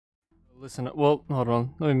Listen, well, hold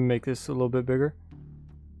on. Let me make this a little bit bigger.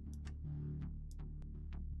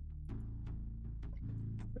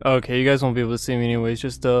 Okay, you guys won't be able to see me anyways.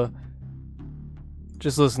 Just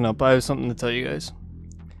listen up. I have something to tell you guys.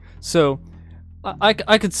 So,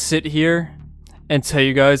 I could sit here and tell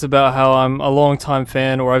you guys about how I'm a longtime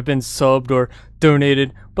fan, or I've been subbed or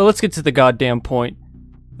donated, but let's get to the goddamn point.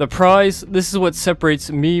 The prize, this is what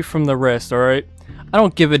separates me from the rest, alright? I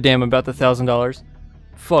don't give a damn about the $1,000.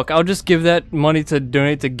 Fuck, I'll just give that money to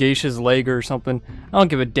donate to Geisha's leg or something. I don't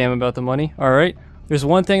give a damn about the money, alright? There's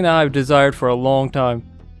one thing that I've desired for a long time.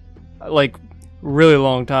 Like, really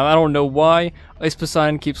long time. I don't know why Ice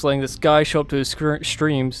Poseidon keeps letting this guy show up to his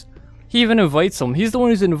streams. He even invites him. He's the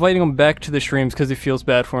one who's inviting him back to the streams because he feels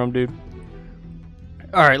bad for him, dude.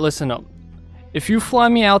 Alright, listen up. If you fly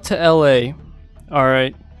me out to LA,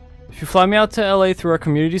 alright? If you fly me out to LA through our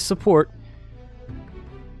community support,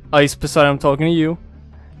 Ice Poseidon, I'm talking to you.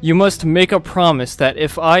 You must make a promise that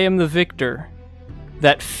if I am the victor,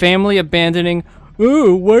 that family abandoning,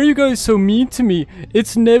 oh, why are you guys so mean to me?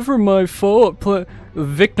 It's never my fault.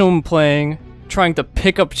 Victim playing, trying to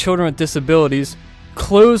pick up children with disabilities,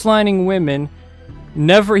 clotheslining women.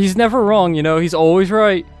 He's never wrong, you know, he's always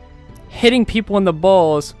right. Hitting people in the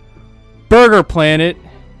balls. Burger Planet.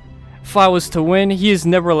 If I was to win, he is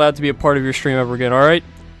never allowed to be a part of your stream ever again, alright?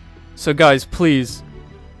 So guys, please.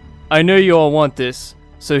 I know you all want this.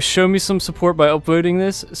 So show me some support by upvoting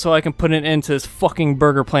this so I can put an end to this fucking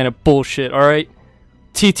Burger Planet bullshit, alright?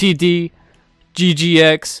 TTD,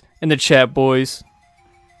 GGX, in the chat, boys.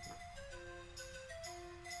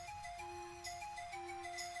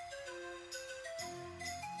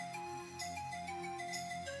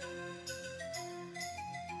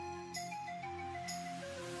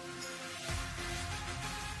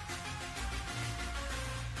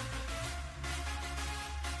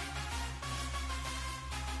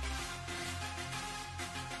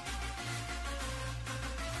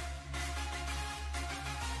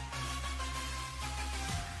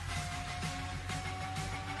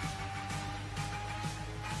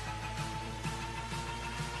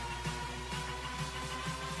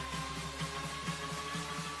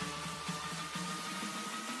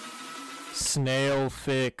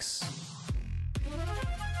 SnailFix.